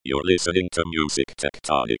You're listening to Music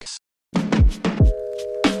Tectonics.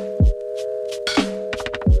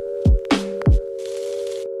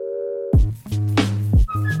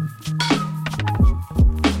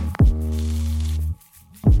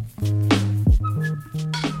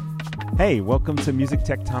 Hey, welcome to Music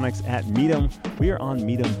Tectonics at Midem. We are on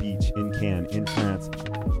Midem Beach in Cannes, in France.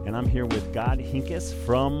 And I'm here with Gad Hinkis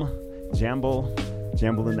from Jambl.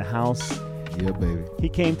 Jambl in the house. Yeah, baby. He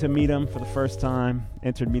came to Midem for the first time,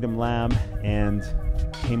 entered Midemlab, and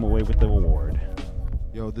came away with the award.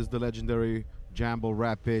 Yo, this is the legendary Jambl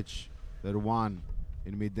rap pitch that won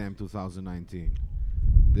in Midem 2019.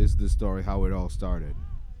 This is the story how it all started.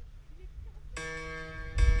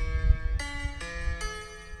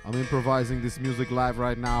 I'm improvising this music live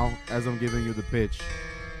right now as I'm giving you the pitch.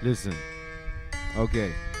 Listen.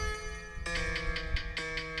 Okay.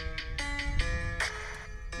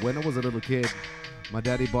 When I was a little kid, my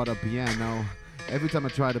daddy bought a piano. Every time I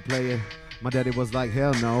tried to play it, my daddy was like,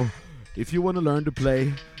 hell no. If you want to learn to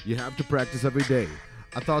play, you have to practice every day.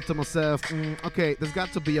 I thought to myself, okay, there's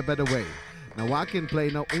got to be a better way. Now I can play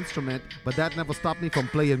no instrument, but that never stopped me from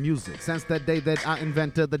playing music. Since that day that I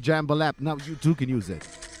invented the Jambl app, now you too can use it.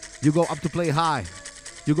 You go up to play high,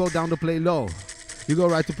 you go down to play low, you go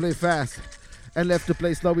right to play fast, and left to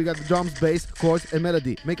play slow. We got the drums, bass, chords, and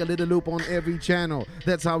melody. Make a little loop on every channel.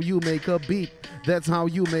 That's how you make a beat. That's how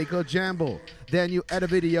you make a Jambl. Then you add a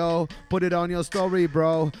video, put it on your story,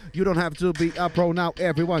 bro. You don't have to be a pro now.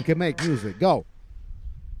 Everyone can make music. Go.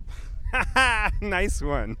 Nice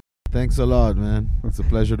one. Thanks a lot, man. It's a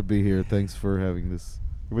pleasure to be here. Thanks for having this.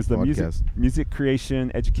 It was the music creation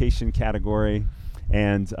education category,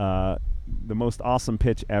 and the most awesome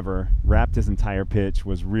pitch ever. Rapped his entire pitch,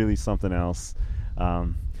 was really something else.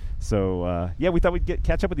 We thought we'd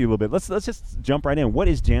catch up with you a little bit. Let's just jump right in. What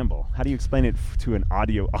is Jambl? How do you explain it to an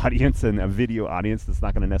audio audience and a video audience that's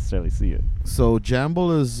not going to necessarily see it? So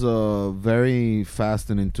Jambl is a very fast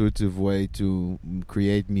and intuitive way to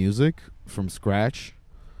create music from scratch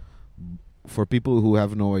for people who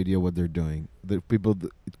have no idea what they're doing. The people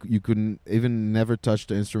you couldn't even never touched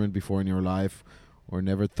the instrument before in your life, or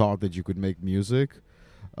never thought that you could make music.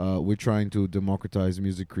 We're trying to democratize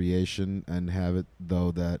music creation and have it,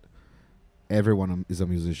 though, that everyone is a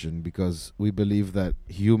musician, because we believe that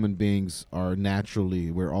human beings are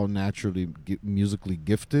we're all naturally musically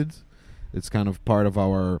gifted. It's kind of part of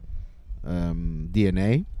our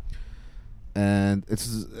DNA. And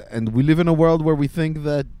we live in a world where we think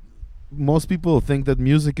that most people think that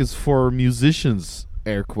music is for musicians,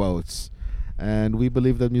 air quotes. And we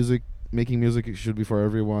believe that making music should be for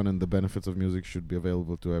everyone, and the benefits of music should be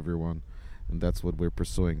available to everyone, and that's what we're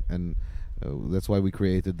pursuing. And that's why we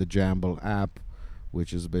created the Jambl app,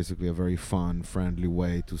 which is basically a very fun, friendly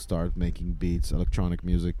way to start making beats, electronic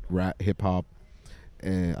music, rap, hip-hop,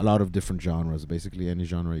 a lot of different genres. Basically any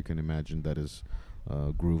genre you can imagine that is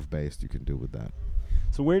groove-based, you can do with that.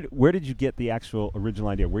 So where did you get the actual original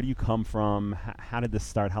idea? Where do you come from? How did this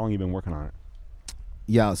start? How long have you been working on it?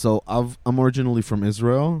 Yeah, so I'm originally from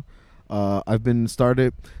Israel. So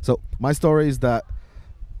my story is that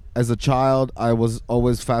as a child, I was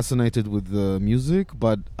always fascinated with the music,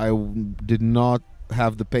 but I did not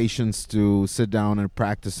have the patience to sit down and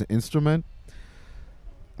practice an instrument.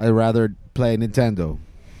 I rather play Nintendo.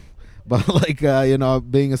 But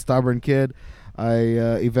being a stubborn kid, I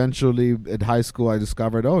eventually at high school I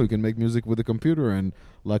discovered, you can make music with a computer, and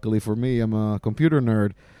luckily for me, I'm a computer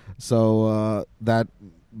nerd. So that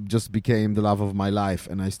just became the love of my life,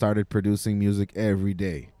 and I started producing music every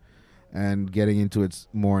day and getting into it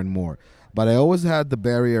more and more. But I always had the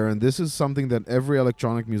barrier, and this is something that every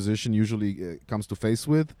electronic musician usually comes to face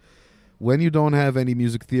with. When you don't have any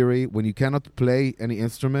music theory, when you cannot play any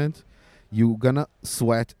instrument, you're gonna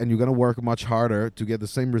sweat and you're gonna work much harder to get the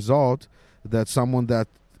same result that someone that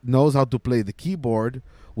knows how to play the keyboard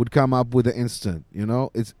would come up with an instant.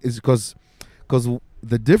 It's because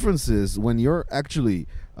the difference is when you're actually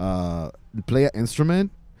play an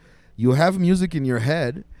instrument, you have music in your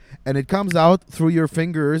head, and it comes out through your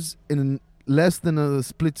fingers in less than a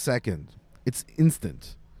split second. It's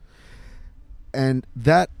instant. And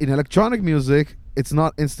that in electronic music, it's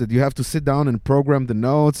not instant. You have to sit down and program the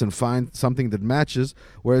notes and find something that matches.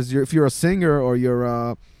 Whereas if you're a singer or you're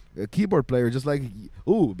a keyboard player, just like,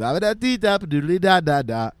 ooh, da da dee da doodly da da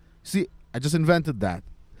da. See, I just invented that.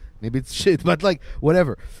 Maybe it's shit, but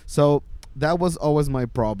whatever. So that was always my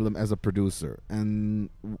problem as a producer. And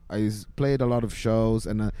I played a lot of shows,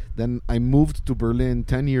 and then I moved to Berlin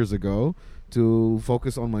 10 years ago to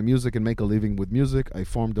focus on my music and make a living with music. I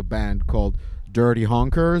formed a band called Dirty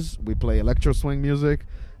Honkers. We play electro swing music.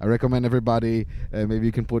 I recommend everybody. Maybe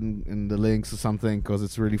you can put in the links or something because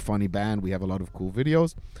it's a really funny band. We have a lot of cool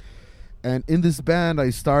videos. And in this band, I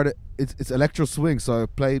started. It's electro swing, so I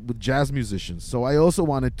played with jazz musicians. So I also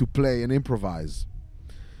wanted to play and improvise.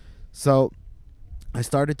 So I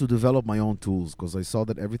started to develop my own tools because I saw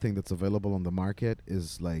that everything that's available on the market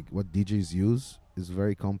is like what DJs use is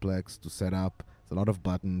very complex to set up. It's a lot of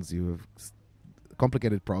buttons. You have a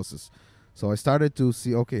complicated process. So I started to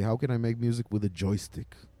see, okay, how can I make music with a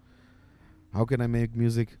joystick? How can I make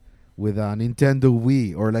music with a Nintendo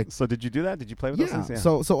Wii or like? So did you do that? Did you play with those things?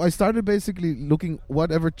 Yeah. So I started basically looking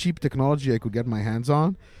whatever cheap technology I could get my hands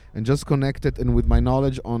on, and just connect it. And with my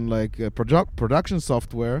knowledge on like production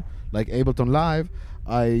software like Ableton Live,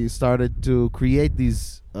 I started to create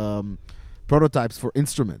these prototypes for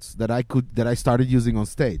instruments that I started using on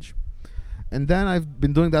stage. And then I've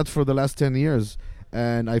been doing that for the last 10 years,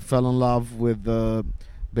 and I fell in love with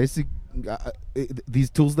basic. These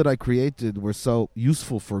tools that I created were so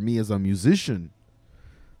useful for me as a musician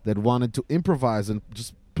that wanted to improvise and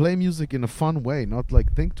just play music in a fun way, not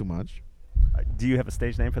like think too much. Do you have a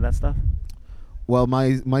stage name for that stuff? Well,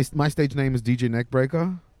 my stage name is DJ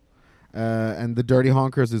Neckbreaker, and the Dirty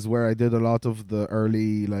Honkers is where I did a lot of the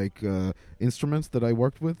early like instruments that I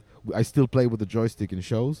worked with. I still play with the joystick in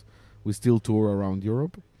shows. We still tour around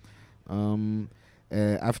Europe.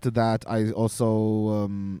 After that, I also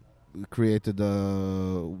created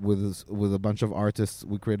with a bunch of artists.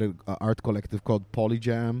 We created an art collective called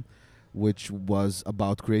Polyjam, which was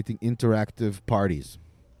about creating interactive parties.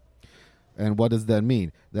 And what does that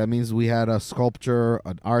mean? That means we had a sculptor,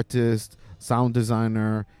 an artist, sound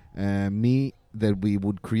designer, and me, that we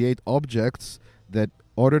would create objects that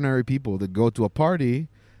ordinary people that go to a party,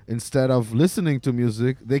 instead of listening to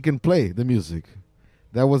music, they can play the music.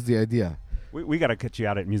 That was the idea. We got to get you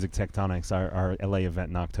out at Music Tectonics, our LA event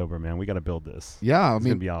in October, man. We got to build this. Yeah, it's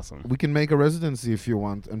going to be awesome. We can make a residency if you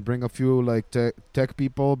want and bring a few like tech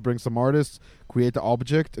people, bring some artists, create an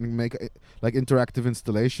object and make like interactive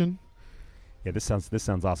installation. Yeah, this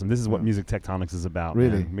sounds awesome. This is what Music Tectonics is about,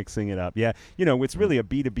 really, man. Mixing it up. Yeah, it's really a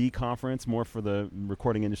B2B conference, more for the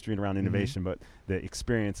recording industry and around innovation, but the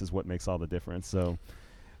experience is what makes all the difference. So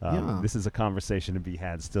this is a conversation to be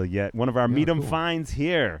had still yet. One of our Midem finds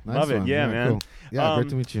here. Nice Love it. one. Yeah, man. Cool. Yeah, great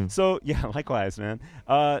to meet you. So, yeah, likewise, man.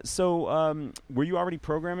 Were you already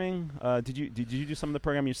programming? Did you do some of the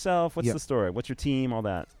programming yourself? What's the story? What's your team? All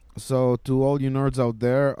that? So to all you nerds out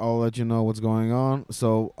there, I'll let you know what's going on.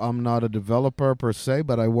 So I'm not a developer per se,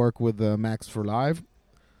 but I work with Max for Live.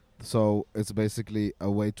 So it's basically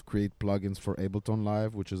a way to create plugins for Ableton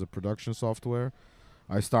Live, which is a production software.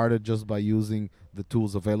 I started just by using the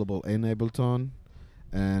tools available in Ableton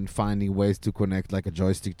and finding ways to connect like a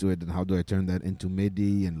joystick to it, and how do I turn that into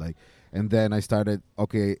MIDI, and then I started,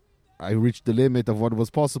 I reached the limit of what was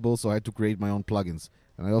possible, so I had to create my own plugins.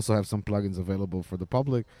 And I also have some plugins available for the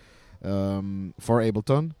public for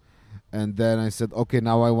Ableton. And then I said,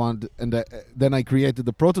 now I want, and then I created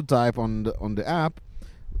the prototype on the app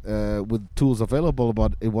with tools available,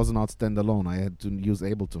 but it was not standalone. I had to use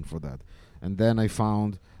Ableton for that. And then I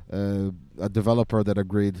found a developer that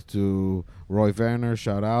agreed to, Roy Werner,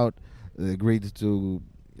 shout out, agreed to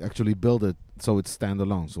actually build it so it's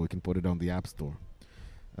standalone, so we can put it on the App Store.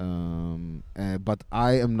 But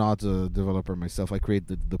I am not a developer myself. I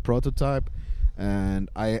created the prototype, and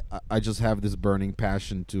I just have this burning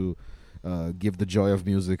passion to give the joy of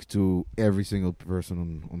music to every single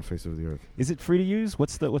person on the face of the earth. Is it free to use?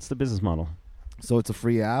 What's the business model? So it's a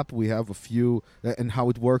free app. We have a few, and how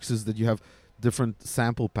it works is that you have different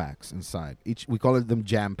sample packs inside. We call them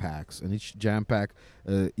jam packs, and each jam pack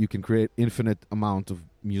you can create infinite amount of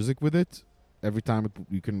music with it. Every time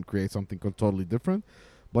you can create something totally different,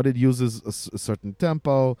 but it uses a certain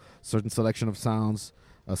tempo, certain selection of sounds,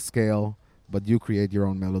 a scale, but you create your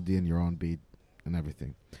own melody and your own beat and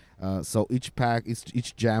everything. So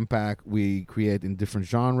each jam pack we create in different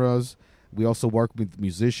genres. We also work with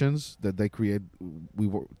musicians that they create. We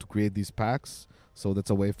work to create these packs, so that's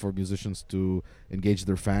a way for musicians to engage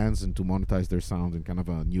their fans and to monetize their sound in kind of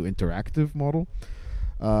a new interactive model.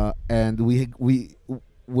 And we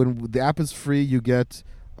when the app is free, you get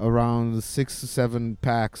around 6 to 7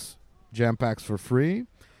 jam packs for free,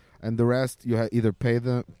 and the rest you either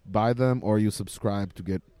buy them, or you subscribe to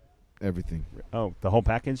get everything. Oh, the whole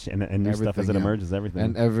package and new stuff as it emerges,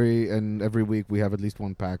 everything. And every week we have at least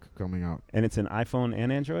one pack coming out. And it's an iPhone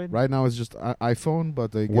and Android? Right now it's just iPhone,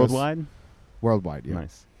 but I guess worldwide? Worldwide, yeah.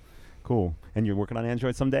 Nice. Cool. And you're working on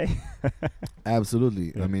Android someday?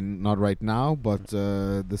 Absolutely. Yeah. I mean, not right now, but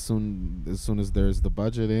as soon as there's the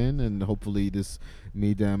budget in, and hopefully this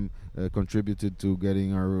Midem contributed to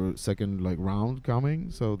getting our second round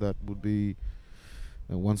coming. So that would be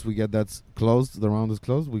once we get that closed, the round is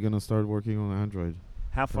closed. We're gonna start working on Android.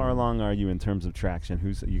 How far along are you in terms of traction?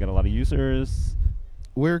 You got a lot of users?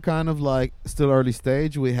 We're kind of still early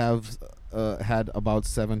stage. We have had about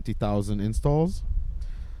 70,000 installs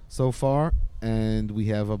so far, and we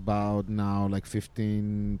have about now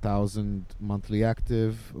 15,000 monthly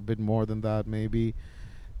active, a bit more than that maybe.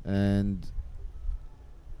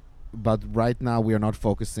 But right now we are not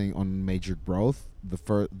focusing on major growth.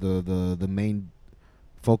 The main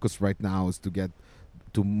focus right now is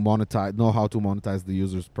know how to monetize the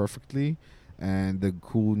users perfectly. And the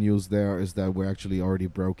cool news there is that we're actually already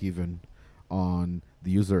broke even on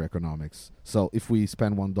the user economics. So if we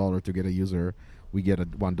spend $1 to get a user, we get a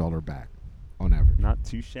 $1 back on average. Not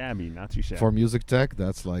too shabby. For music tech,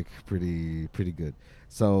 that's pretty good.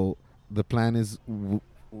 So the plan is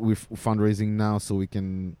we're fundraising now so we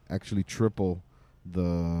can actually triple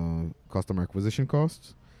the customer acquisition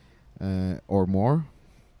costs or more.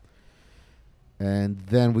 And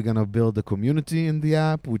then we're going to build a community in the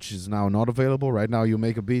app, which is now not available. Right now, you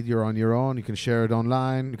make a beat, you're on your own. You can share it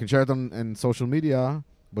online. You can share it on social media,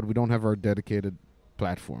 but we don't have our dedicated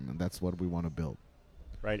platform, and that's what we want to build.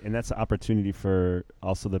 Right, and that's an opportunity for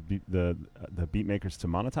also the beat makers to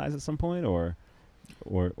monetize at some point, or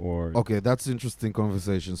Okay, that's an interesting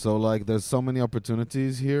conversation. So, there's so many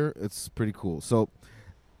opportunities here. It's pretty cool. So,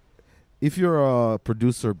 if you're a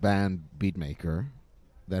producer, band, beat maker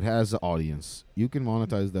that has an audience, you can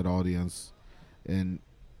monetize that audience and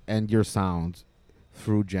your sound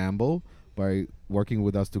through Jambl by working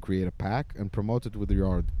with us to create a pack and promote it with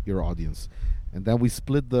your audience. And then we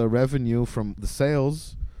split the revenue from the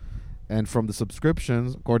sales and from the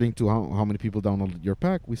subscriptions according to how many people downloaded your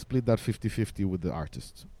pack. We split that 50-50 with the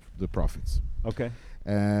artists, the profits. Okay.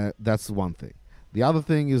 That's one thing. The other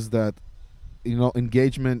thing is that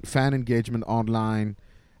fan engagement online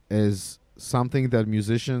is something that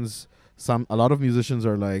a lot of musicians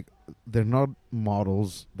are they're not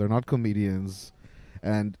models, they're not comedians,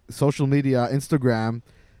 and social media, Instagram,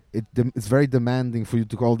 it's very demanding for you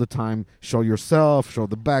to all the time show yourself, show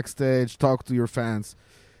the backstage, talk to your fans.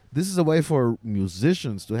 This is a way for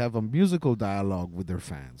musicians to have a musical dialogue with their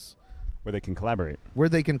fans. Where they can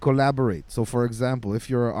collaborate. So, for example, if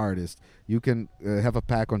you're an artist, you can have a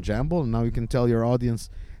pack on Jambl, and now you can tell your audience,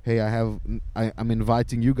 hey, I'm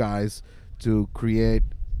inviting you guys to create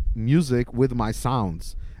music with my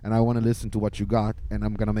sounds, and I want to listen to what you got, and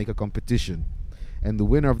I'm going to make a competition. And the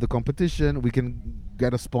winner of the competition, we can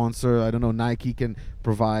get a sponsor. I don't know, Nike can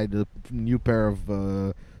provide a new pair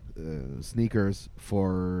of sneakers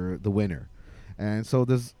for the winner. And so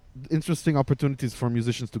there's interesting opportunities for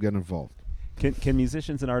musicians to get involved. Can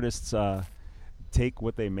musicians and artists take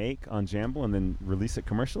what they make on Jambl and then release it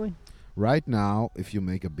commercially? Right now, if you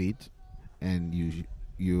make a beat and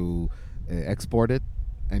you export it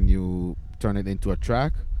and you turn it into a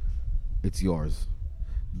track, it's yours.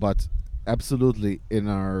 But absolutely, in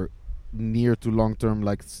our near to long term,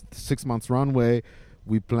 6 months runway,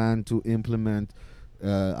 we plan to implement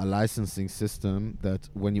a licensing system that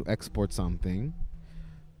when you export something,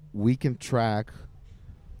 we can track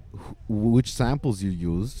which samples you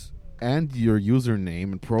used and your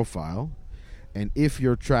username and profile. And if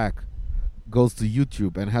your track goes to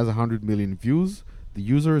YouTube and has 100 million views, the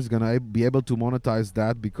user is going to be able to monetize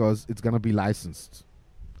that because it's going to be licensed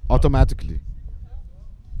automatically.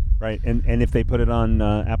 Right, and if they put it on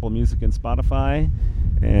Apple Music and Spotify,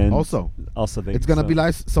 and also it's going to be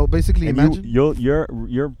licensed. So basically, imagine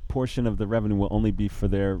your portion of the revenue will only be for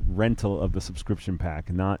their rental of the subscription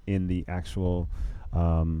pack, not in the actual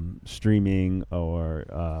streaming or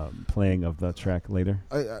playing of the track later.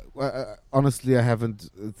 Honestly, I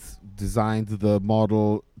haven't designed the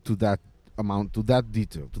model to that amount, to that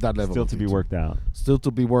detail, to that level. Still to be worked out. Still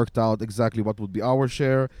to be worked out exactly what would be our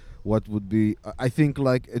share. What would be? I think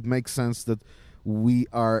it makes sense that we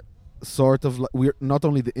are sort of we're not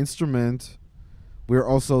only the instrument, we're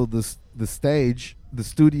also the stage, the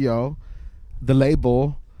studio, the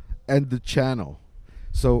label, and the channel.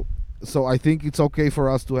 So I think it's okay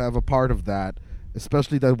for us to have a part of that,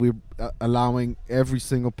 especially that we're allowing every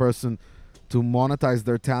single person to monetize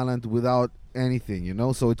their talent without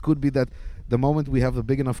anything, So it could be that the moment we have a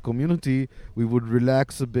big enough community, we would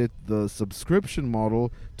relax a bit the subscription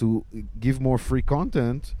model to give more free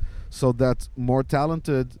content so that more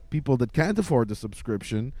talented people that can't afford the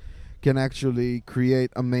subscription can actually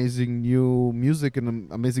create amazing new music and an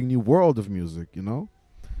amazing new world of music,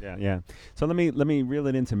 Yeah. So let me reel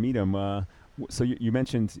it into Midem. So you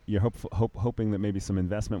mentioned you're hoping that maybe some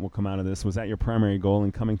investment will come out of this. Was that your primary goal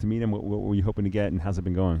in coming to Midem? What were you hoping to get, and how's it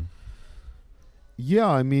been going? Yeah,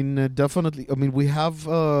 I mean, definitely. I mean,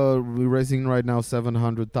 we're raising right now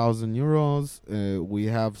 700,000 euros. We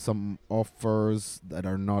have some offers that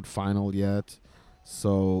are not final yet.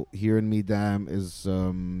 So here in Midem is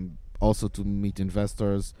also to meet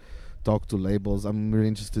investors, talk to labels. I'm really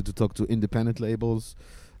interested to talk to independent labels,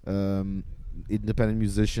 independent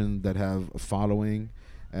musicians that have a following.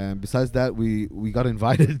 And besides that, we got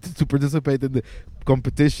invited to participate in the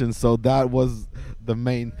competition, so that was the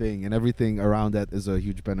main thing, and everything around that is a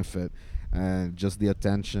huge benefit. And just the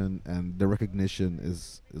attention and the recognition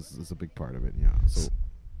is a big part of it. Yeah. So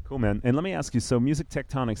cool, man. And let me ask you, so Music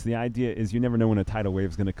Tectonics, the idea is you never know when a tidal wave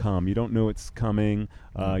is going to come. You don't know it's coming.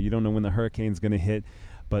 You don't know when the hurricane's going to hit.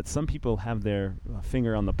 But some people have their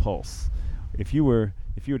finger on the pulse. If you were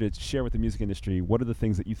to share with the music industry, what are the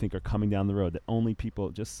things that you think are coming down the road that only people,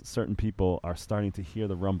 just certain people, are starting to hear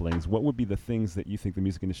the rumblings? What would be the things that you think the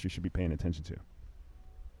music industry should be paying attention to?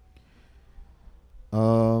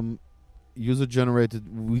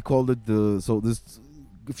 User-generated, we called it there's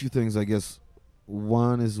a few things, I guess.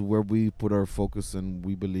 One is where we put our focus, and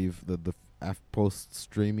we believe that the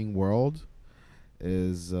post-streaming world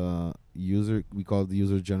is we call it the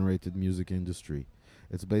user-generated music industry.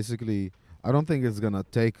 It's basically, I don't think it's going to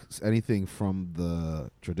take anything from the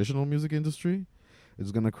traditional music industry.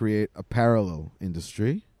 It's going to create a parallel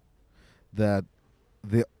industry that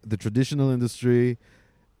the traditional industry,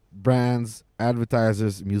 brands,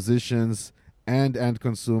 advertisers, musicians, and end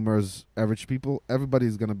consumers, average people,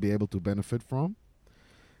 everybody's going to be able to benefit from.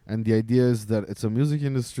 And the idea is that it's a music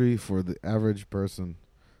industry for the average person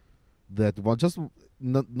that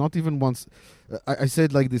not even once. I say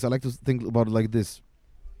it like this. I like to think about it like this.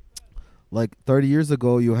 Like 30 years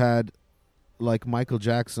ago, you had like Michael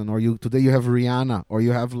Jackson, or today you have Rihanna, or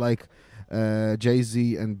you have like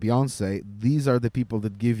Jay-Z and Beyonce. These are the people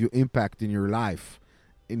that give you impact in your life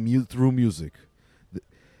through music.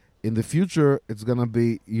 In the future, it's going to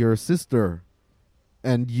be your sister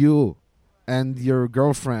and you and your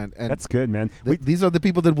girlfriend. And that's good, man. These are the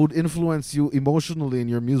people that would influence you emotionally in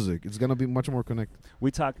your music. It's going to be much more connected.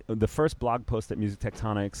 We talked, the first blog post at Music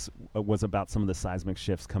Tectonics was about some of the seismic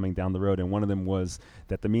shifts coming down the road, and one of them was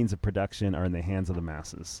that the means of production are in the hands of the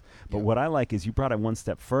masses. But what I like is you brought it one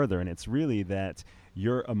step further, and it's really that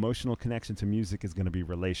your emotional connection to music is going to be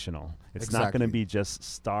relational. It's not going to be just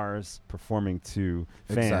stars performing to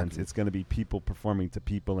fans. It's going to be people performing to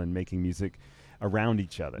people and making music around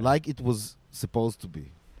each other. Like it was supposed to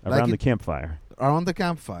be. Around the campfire. Around the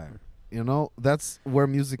campfire. You know, that's where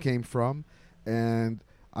music came from. And,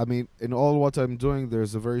 I mean, in all what I'm doing,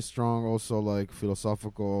 there's a very strong also, like,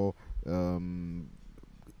 philosophical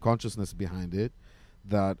consciousness behind it.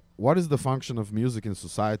 That what is the function of music in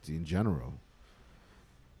society in general?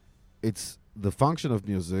 It's the function of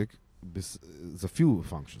music. It's a few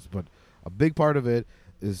functions, but a big part of it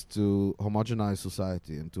is to homogenize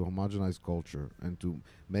society and to homogenize culture and to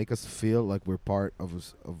make us feel like we're part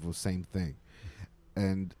of the same thing.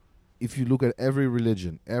 And if you look at every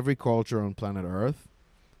religion, every culture on planet Earth,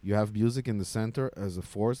 you have music in the center as a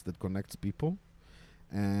force that connects people.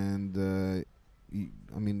 And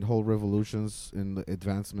I mean, whole revolutions in the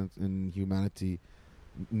advancement in humanity,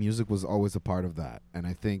 music was always a part of that. And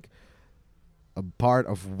I think a part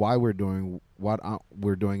of why we're doing what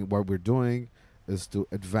we're doing is to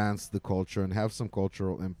advance the culture and have some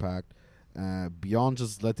cultural impact beyond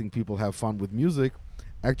just letting people have fun with music,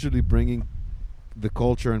 actually bringing the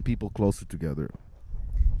culture and people closer together.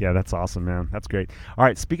 Yeah, that's awesome, man. That's great. All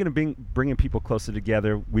right, speaking of bringing people closer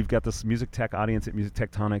together, we've got this music tech audience at Music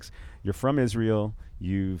Tectonics. You're from Israel.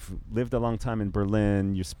 You've lived a long time in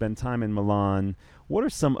Berlin. You spend time in Milan. What are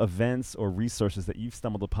some events or resources that you've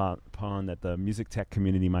stumbled upon that the music tech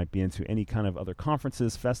community might be into? Any kind of other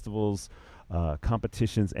conferences, festivals,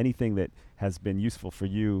 competitions, anything that has been useful for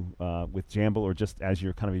you with Jambl, or just as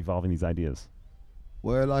you're kind of evolving these ideas?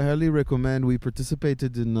 Well, I highly recommend. We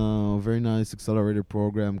participated in a very nice accelerator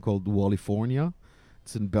program called Wallifornia.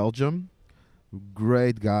 It's in Belgium.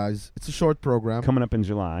 Great guys. It's a short program. Coming up in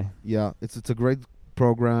July. Yeah, it's a great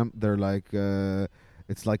program. They're like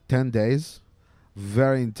it's like 10 days.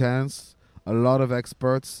 Very intense. A lot of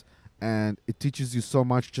experts, and it teaches you so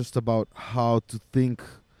much just about how to think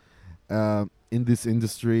in this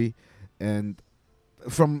industry and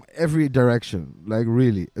from every direction. Like,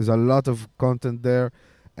 really, there's a lot of content there,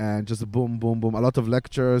 and just boom, boom, boom. A lot of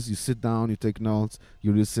lectures. You sit down, you take notes,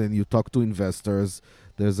 you listen, you talk to investors.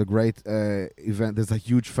 There's a great event. There's a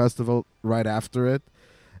huge festival right after it,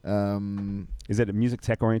 Is it a music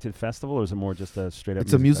tech-oriented festival, or is it more just a straight-up?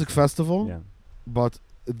 It's a music festival, yeah. But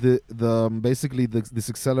basically this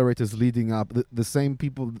accelerator is leading up. The same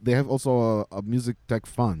people, they have also a music tech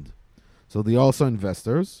fund, so they're also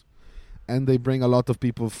investors, and they bring a lot of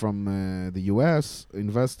people from the US,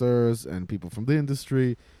 investors and people from the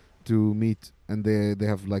industry, to meet, and they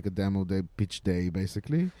have like a demo day, pitch day,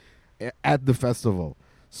 basically, at the festival.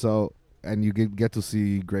 So. And you get to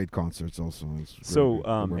see great concerts also. So,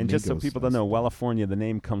 and just so people don't know, Wallonia, the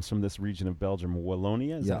name comes from this region of Belgium,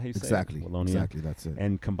 Wallonia, is that how you say exactly. it? Wallonia. Exactly, that's it.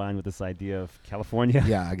 And combined with this idea of California.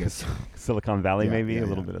 Yeah, I guess. Silicon Valley, maybe, a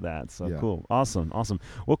little bit of that. So cool. Awesome.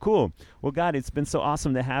 Well, cool. Well, God, it's been so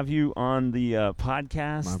awesome to have you on the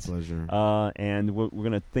podcast. My pleasure. And we're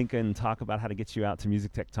going to think and talk about how to get you out to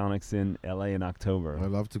Music Tectonics in LA in October.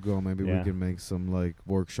 I'd love to go. Maybe we can make some like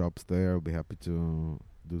workshops there. I'll be happy to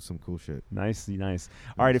do some cool shit. Nice.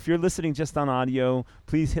 All right, if you're listening just on audio,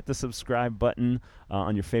 please hit the subscribe button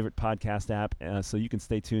on your favorite podcast app so you can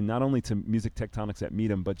stay tuned not only to Music Tectonics at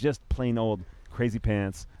Midem, but just plain old Crazy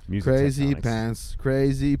Pants Music Crazy Tectonics. pants,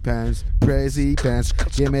 crazy pants, crazy pants.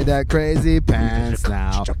 Give me that crazy pants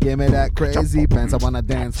now. Give me that crazy pants. I wanna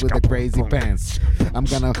dance with the crazy pants. I'm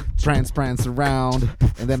gonna prance around,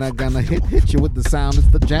 and then I'm gonna hit you with the sound. It's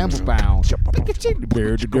the Jambl bound.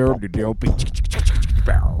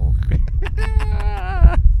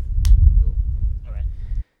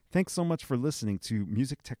 Thanks so much for listening to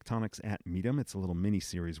Music Tectonics at Midem. It's a little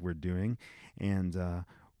mini-series we're doing, and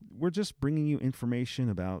we're just bringing you information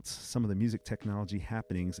about some of the music technology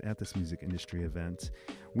happenings at this music industry event.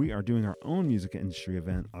 We are doing our own music industry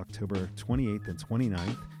event October 28th and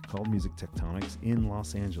 29th called Music Tectonics in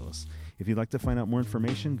Los Angeles. If you'd like to find out more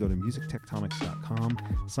information, go to musictectonics.com,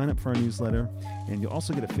 sign up for our newsletter, and you'll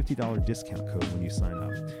also get a $50 discount code when you sign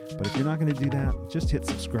up. But if you're not going to do that, just hit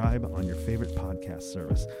subscribe on your favorite podcast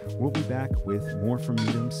service. We'll be back with more from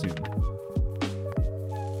Midem soon.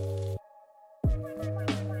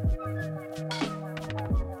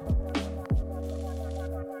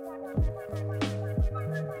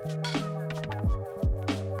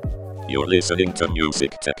 You're listening to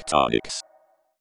Music Tectonics.